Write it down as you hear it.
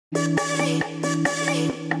Ever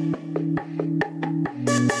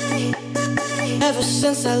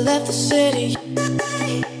since I left the city,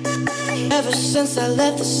 ever since I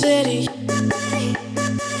left the city,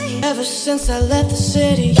 ever since I left the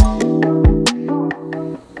city.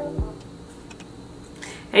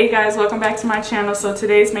 Hey guys, welcome back to my channel. So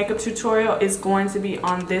today's makeup tutorial is going to be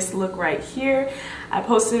on this look right here. I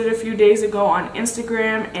posted it a few days ago on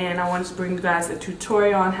Instagram and I wanted to bring you guys a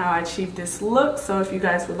tutorial on how I achieved this look. So if you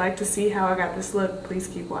guys would like to see how I got this look, please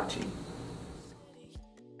keep watching.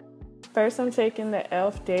 First, I'm taking the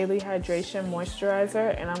e.l.f. Daily Hydration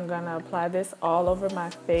Moisturizer and I'm going to apply this all over my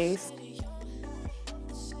face.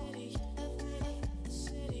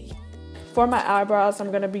 For my eyebrows,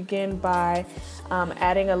 I'm going to begin by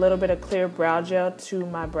adding a little bit of clear brow gel to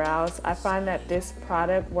my brows. I find that this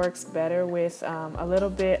product works better with a little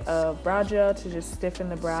bit of brow gel to just stiffen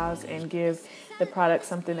the brows and give the product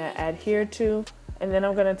something to adhere to. And then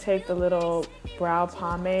I'm going to take the little brow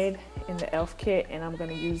pomade in the e.l.f. kit and I'm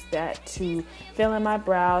going to use that to fill in my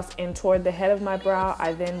brows. And toward the head of my brow,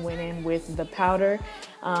 I then went in with the powder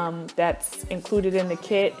that's included in the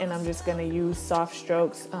kit, and I'm just going to use soft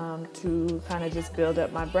strokes to kind of just build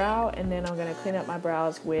up my brow. And then I'm going to clean up my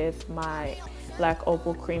brows with my black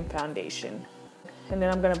Opal cream foundation. And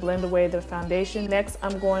then I'm going to blend away the foundation. Next,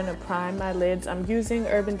 I'm going to prime my lids. I'm using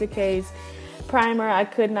Urban Decay's primer. I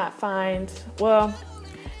could not find, well,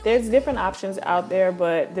 there's different options out there,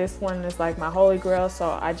 but this one is like my holy grail,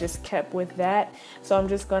 so I just kept with that. So I'm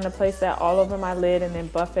just going to place that all over my lid and then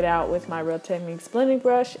buff it out with my Real Techniques blending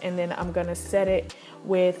brush, and then I'm going to set it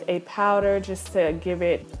with a powder just to give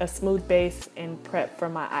it a smooth base and prep for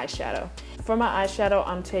my eyeshadow. For my eyeshadow,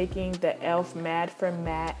 I'm taking the e.l.f. Mad for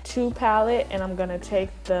Matte 2 palette, and I'm going to take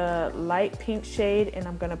the light pink shade and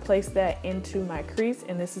I'm going to place that into my crease,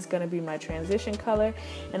 and this is going to be my transition color,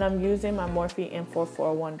 and I'm using my Morphe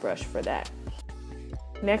M441 brush for that.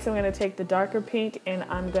 Next, I'm going to take the darker pink and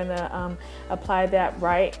I'm going to apply that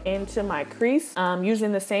right into my crease. I'm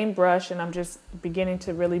using the same brush and I'm just beginning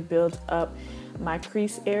to really build up my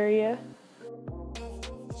crease area.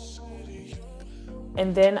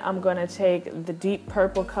 And then I'm going to take the deep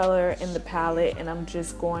purple color in the palette and I'm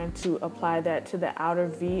just going to apply that to the outer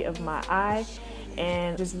V of my eye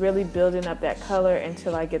and just really building up that color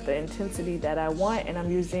until I get the intensity that I want. And I'm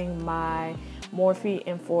using my Morphe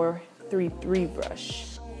M433 brush.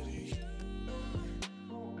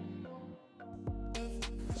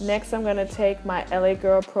 Next, I'm going to take my LA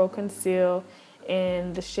Girl Pro Conceal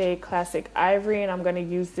in the shade Classic Ivory, and I'm going to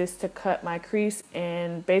use this to cut my crease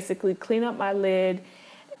and basically clean up my lid.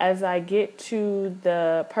 As I get to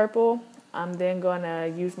the purple, I'm then going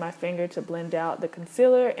to use my finger to blend out the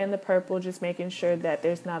concealer and the purple, just making sure that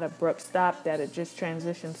there's not an abrupt stop, that it just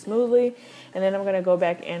transitions smoothly. And then I'm going to go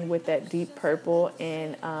back in with that deep purple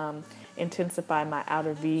and intensify my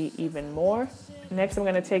outer V even more. Next, I'm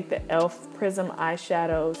going to take the e.l.f. Prism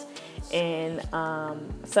eyeshadows in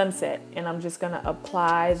Sunset, and I'm just going to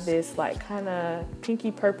apply this like kind of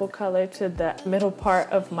pinky purple color to the middle part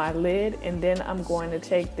of my lid, and then I'm going to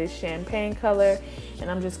take this champagne color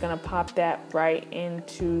and I'm just going to pop that right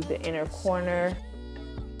into the inner corner.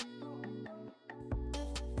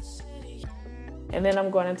 And then I'm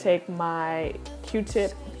going to take my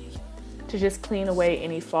Q-tip to just clean away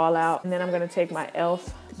any fallout. And then I'm going to take my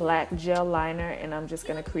e.l.f. black gel liner and I'm just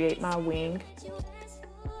going to create my wing.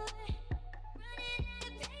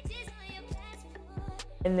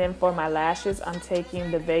 And then for my lashes, I'm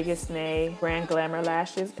taking the Vegas Nay Brand Glamour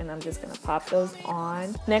lashes and I'm just going to pop those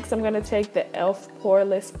on. Next, I'm going to take the e.l.f.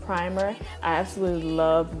 Poreless Primer. I absolutely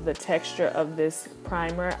love the texture of this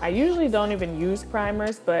primer. I usually don't even use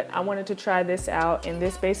primers, but I wanted to try this out, and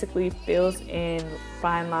this basically fills in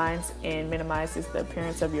fine lines and minimizes the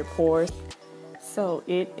appearance of your pores. So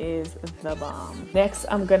it is the bomb. Next,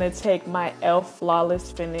 I'm gonna take my e.l.f.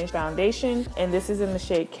 Flawless Finish foundation, and this is in the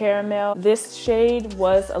shade Caramel. This shade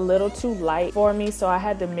was a little too light for me, so I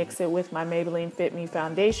had to mix it with my Maybelline Fit Me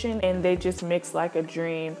foundation, and they just mixed like a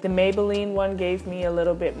dream. The Maybelline one gave me a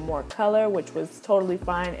little bit more color, which was totally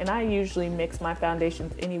fine, and I usually mix my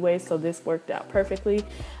foundations anyway, so this worked out perfectly,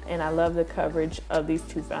 and I love the coverage of these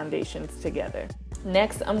two foundations together.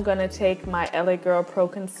 Next, I'm gonna take my LA Girl Pro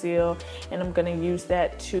Conceal and I'm gonna use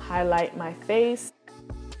that to highlight my face.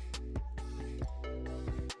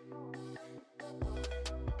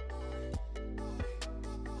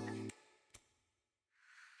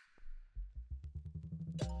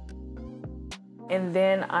 And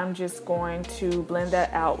then I'm just going to blend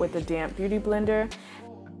that out with a damp beauty blender.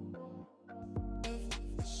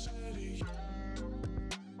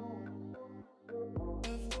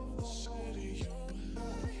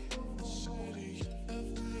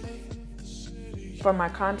 For my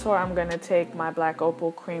contour, I'm going to take my Black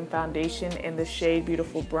Opal Cream Foundation in the shade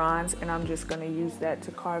Beautiful Bronze, and I'm just going to use that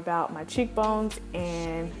to carve out my cheekbones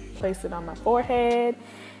and place it on my forehead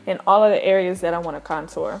and all of the areas that I want to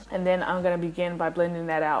contour. And then I'm going to begin by blending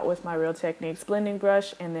that out with my Real Techniques blending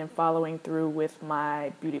brush and then following through with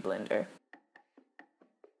my Beauty Blender.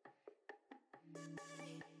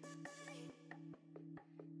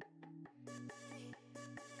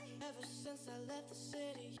 Ever since I left the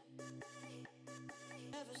city,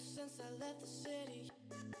 ever since I left the city,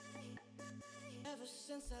 ever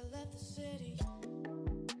since I left the city,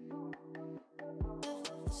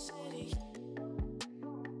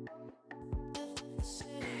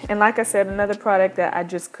 And like I said, another product that I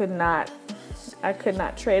just could not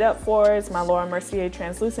trade up for is my Laura Mercier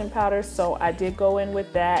translucent powder. So I did go in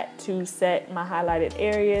with that to set my highlighted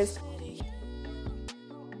areas.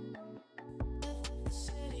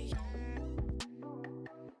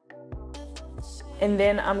 And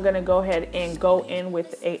then I'm gonna go ahead and go in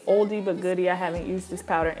with a oldie but goodie. I haven't used this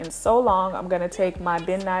powder in so long. I'm gonna take my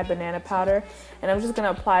Nye Banana Powder and I'm just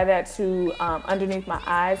gonna apply that to underneath my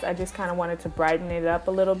eyes. I just kind of wanted to brighten it up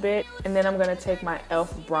a little bit. And then I'm gonna take my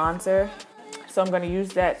e.l.f. bronzer. So I'm going to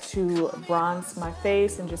use that to bronze my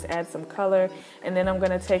face and just add some color. And then I'm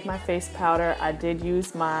going to take my face powder. I did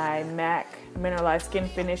use my MAC Mineralized Skin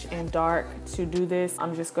Finish in dark to do this.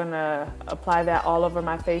 I'm just going to apply that all over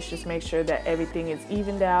my face. Just make sure that everything is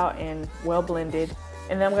evened out and well blended.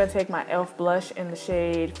 And then I'm going to take my e.l.f. blush in the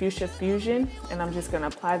shade Fuchsia Fusion. And I'm just going to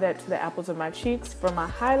apply that to the apples of my cheeks. For my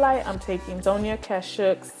highlight, I'm taking Sonia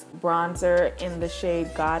Kashuk's bronzer in the shade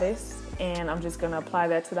Goddess. And I'm just gonna apply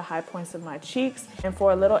that to the high points of my cheeks. And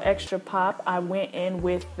for a little extra pop, I went in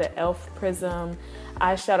with the e.l.f. Prism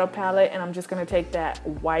eyeshadow palette, and I'm just gonna take that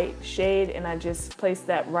white shade and I just place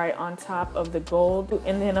that right on top of the gold.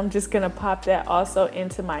 And then I'm just gonna pop that also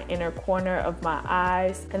into my inner corner of my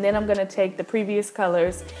eyes. And then I'm gonna take the previous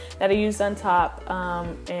colors that I used on top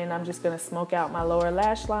and I'm just gonna smoke out my lower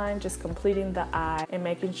lash line, just completing the eye and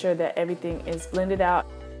making sure that everything is blended out.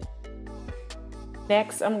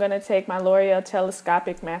 Next, I'm going to take my L'Oreal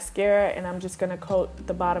Telescopic Mascara and I'm just going to coat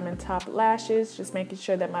the bottom and top lashes, just making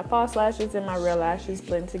sure that my false lashes and my real lashes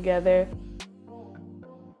blend together.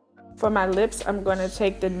 For my lips, I'm going to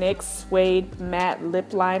take the NYX Suede Matte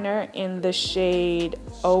Lip Liner in the shade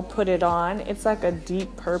Oh Put It On. It's like a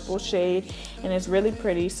deep purple shade and it's really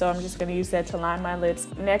pretty, so I'm just going to use that to line my lips.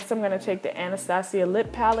 Next, I'm going to take the Anatasia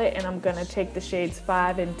Lip Palette and I'm going to take the shades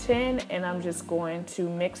 5 and 10 and I'm just going to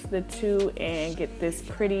mix the two and get this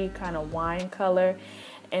pretty kind of wine color.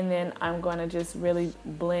 And then I'm going to just really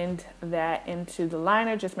blend that into the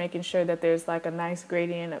liner, just making sure that there's like a nice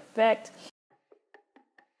gradient effect.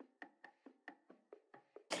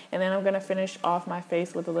 And then I'm going to finish off my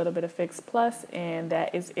face with a little bit of Fix Plus, and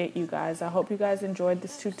that is it, you guys. I hope you guys enjoyed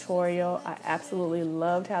this tutorial. I absolutely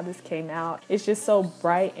loved how this came out. It's just so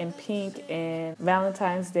bright and pink and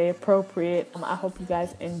Valentine's Day appropriate. I hope you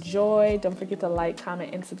guys enjoy. Don't forget to like,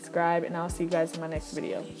 comment, and subscribe, and I'll see you guys in my next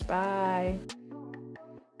video. Bye.